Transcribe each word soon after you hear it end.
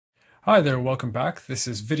Hi there, welcome back. This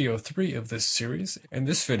is video 3 of this series. In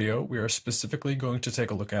this video, we are specifically going to take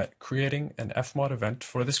a look at creating an FMOD event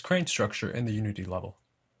for this crane structure in the Unity level.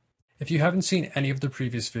 If you haven't seen any of the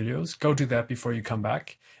previous videos, go do that before you come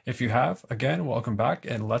back. If you have, again, welcome back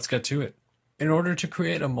and let's get to it. In order to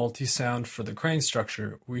create a multi-sound for the crane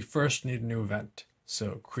structure, we first need a new event.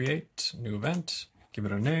 So create new event, give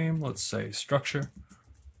it a name, let's say structure.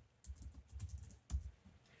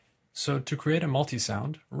 So to create a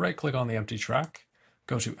multi-sound, right-click on the empty track,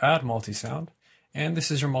 go to Add Multi-Sound, and this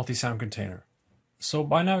is your multi-sound container. So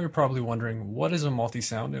by now you're probably wondering, what is a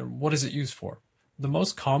multi-sound and what is it used for? The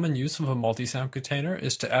most common use of a multi-sound container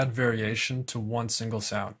is to add variation to one single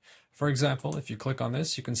sound. For example, if you click on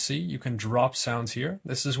this, you can see you can drop sounds here.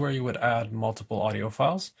 This is where you would add multiple audio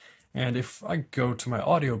files. And if I go to my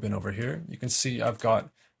audio bin over here, you can see I've got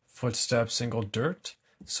footsteps, single dirt.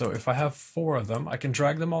 So if I have 4 of them, I can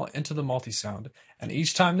drag them all into the multi-sound, and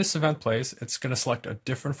each time this event plays, it's going to select a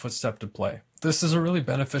different footstep to play. This is a really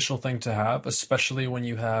beneficial thing to have, especially when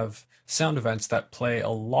you have sound events that play a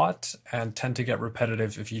lot and tend to get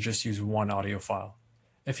repetitive if you just use one audio file.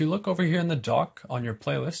 If you look over here in the dock on your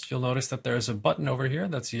playlist, you'll notice that there's a button over here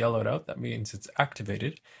that's yellowed out. That means it's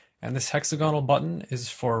activated. And this hexagonal button is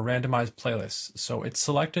for randomized playlists. So it's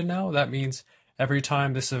selected now. That means every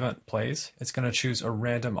time this event plays, it's going to choose a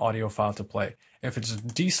random audio file to play. If it's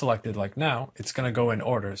deselected like now, it's going to go in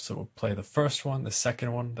order. So it will play the first one, the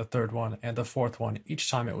second one, the third one, and the fourth one each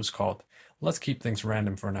time it was called. Let's keep things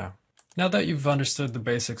random for now. Now that you've understood the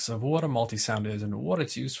basics of what a multi-sound is and what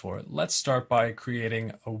it's used for, let's start by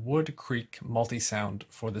creating a Wood Creek multi-sound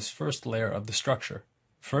for this first layer of the structure.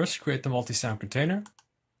 First, create the multi-sound container,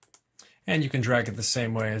 and you can drag it the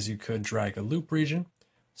same way as you could drag a loop region.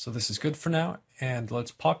 So this is good for now, and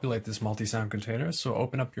let's populate this multi-sound container. So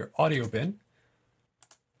open up your audio bin,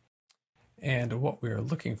 and what we are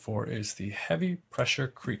looking for is the heavy pressure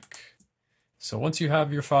creek. So once you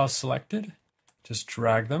have your files selected, just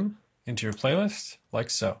drag them into your playlist like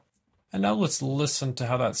so. And now let's listen to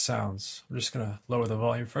how that sounds. We're just going to lower the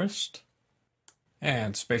volume first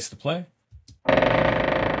and space to play.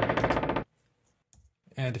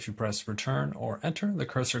 And if you press return or enter, the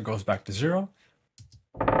cursor goes back to 0.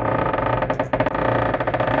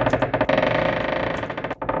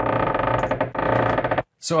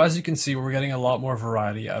 So as you can see, we're getting a lot more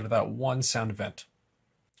variety out of that one sound event.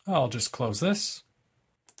 I'll just close this.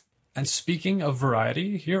 And speaking of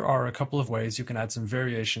variety, here are a couple of ways you can add some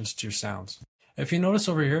variations to your sounds. If you notice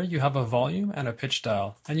over here, you have a volume and a pitch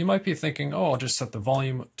dial. And you might be thinking, oh, I'll just set the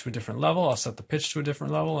volume to a different level, I'll set the pitch to a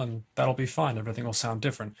different level, and that'll be fine, everything will sound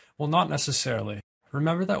different. Well, not necessarily.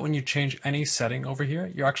 Remember that when you change any setting over here,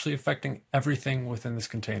 you're actually affecting everything within this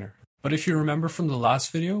container. But if you remember from the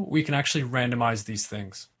last video, we can actually randomize these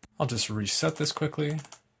things. I'll just reset this quickly.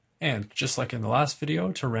 And just like in the last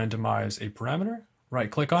video, to randomize a parameter,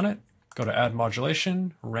 right-click on it, go to Add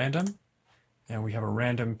Modulation, Random, and we have a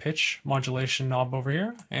random pitch modulation knob over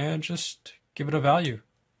here, and just give it a value.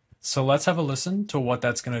 So let's have a listen to what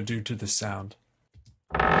that's going to do to the sound.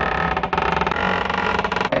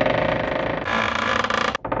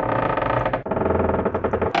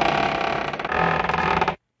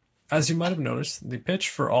 As you might have noticed, the pitch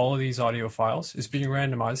for all of these audio files is being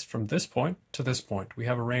randomized from this point to this point. We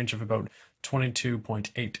have a range of about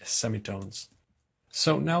 22.8 semitones.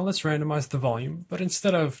 So now let's randomize the volume, but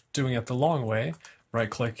instead of doing it the long way,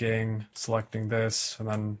 right-clicking, selecting this, and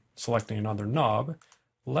then selecting another knob,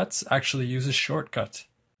 let's actually use a shortcut.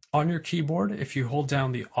 On your keyboard, if you hold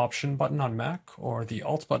down the Option button on Mac or the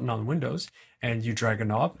Alt button on Windows, and you drag a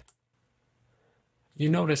knob, you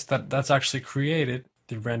notice that that's actually created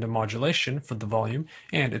the random modulation for the volume,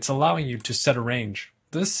 and it's allowing you to set a range.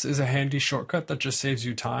 This is a handy shortcut that just saves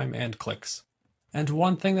you time and clicks. And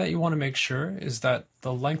one thing that you want to make sure is that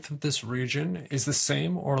the length of this region is the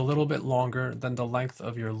same or a little bit longer than the length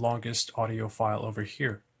of your longest audio file over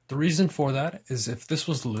here. The reason for that is if this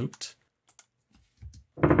was looped,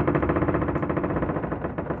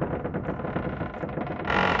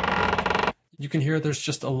 you can hear there's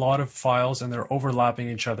just a lot of files and they're overlapping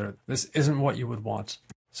each other. This isn't what you would want.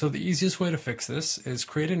 So the easiest way to fix this is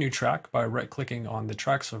create a new track by right-clicking on the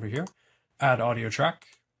tracks over here, add audio track,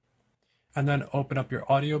 and then open up your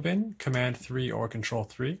audio bin, Command 3 or Control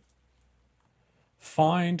 3.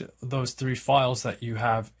 Find those 3 files that you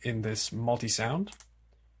have in this multi-sound,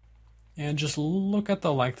 and just look at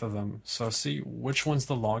the length of them. So see which one's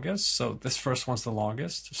the longest. So this first one's the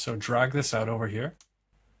longest. So drag this out over here.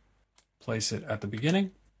 Place it at the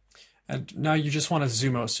beginning, and now you just want to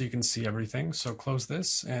zoom out so you can see everything. So close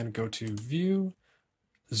this and go to View.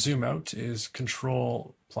 Zoom out is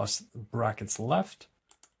Control plus brackets left.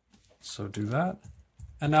 So do that.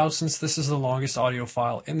 And now, since this is the longest audio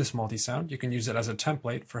file in this multi-sound, you can use it as a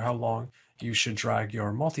template for how long you should drag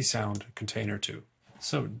your multi-sound container to.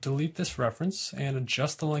 So delete this reference and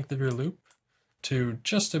adjust the length of your loop to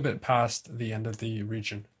just a bit past the end of the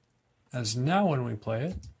region. As now when we play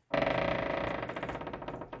it,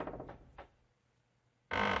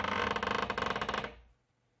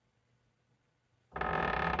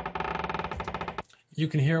 you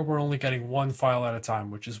can hear we're only getting one file at a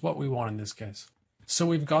time, which is what we want in this case. So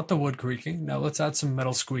we've got the wood creaking, now let's add some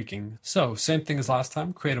metal squeaking. So same thing as last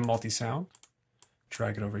time, create a multi-sound,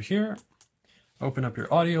 drag it over here, open up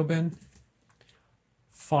your audio bin,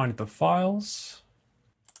 find the files,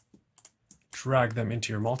 drag them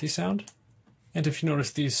into your multi-sound. And if you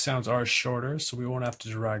notice, these sounds are shorter, so we won't have to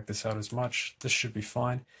drag this out as much. This should be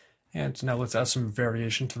fine. And now let's add some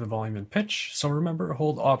variation to the volume and pitch. So remember,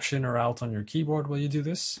 hold Option or Alt on your keyboard while you do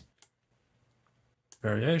this.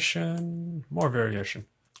 Variation, more variation.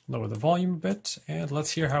 Lower the volume a bit, and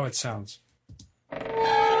let's hear how it sounds.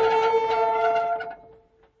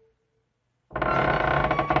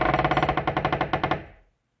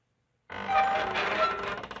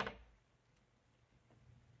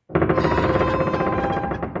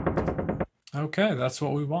 Okay, that's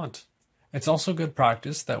what we want. It's also good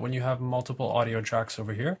practice that when you have multiple audio tracks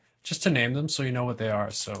over here, just to name them so you know what they are.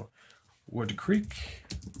 So, wood creak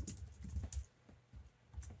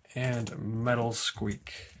and metal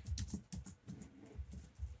squeak.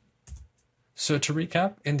 So to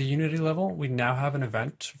recap, in the Unity level, we now have an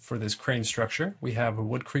event for this crane structure. We have a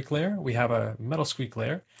wood creak layer, we have a metal squeak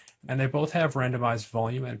layer, and they both have randomized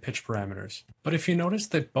volume and pitch parameters. But if you notice,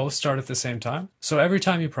 they both start at the same time. So every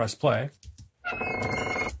time you press play,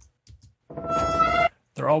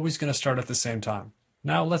 they're always going to start at the same time.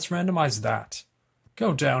 Now let's randomize that.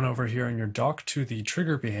 Go down over here in your dock to the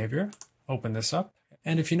trigger behavior, open this up,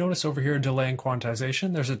 and if you notice over here, delay and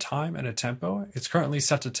quantization, there's a time and a tempo. It's currently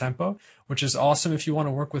set to tempo, which is awesome if you want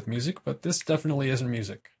to work with music, but this definitely isn't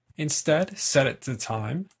music. Instead, set it to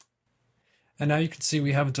time. And now you can see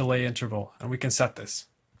we have a delay interval, and we can set this.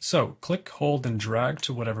 So click, hold, and drag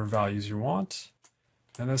to whatever values you want.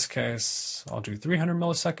 In this case, I'll do 300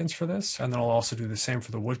 milliseconds for this, and then I'll also do the same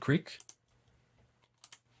for the wood creak.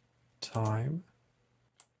 Time,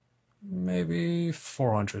 maybe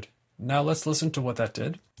 400. Now let's listen to what that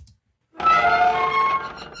did.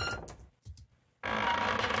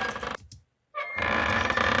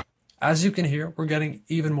 As you can hear, we're getting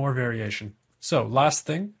even more variation. So last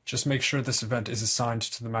thing, just make sure this event is assigned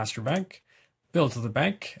to the master bank, build to the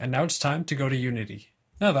bank, and now it's time to go to Unity.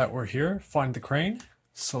 Now that we're here, find the crane,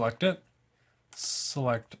 select it,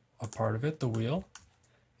 select a part of it, the wheel,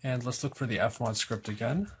 and let's look for the FMOD script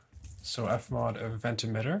again. So FMOD event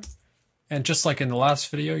emitter. And just like in the last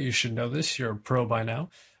video, you should know this, you're a pro by now.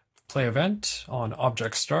 Play event on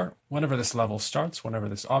object start, whenever this level starts, whenever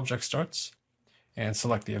this object starts, and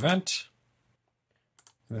select the event.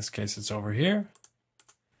 In this case, it's over here.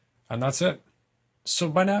 And that's it. So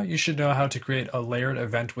by now, you should know how to create a layered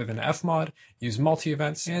event within FMOD, use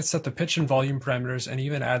multi-events, and set the pitch and volume parameters, and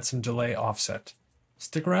even add some delay offset.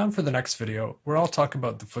 Stick around for the next video, where I'll talk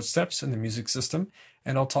about the footsteps in the music system,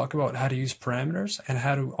 and I'll talk about how to use parameters and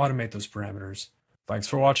how to automate those parameters. Thanks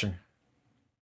for watching.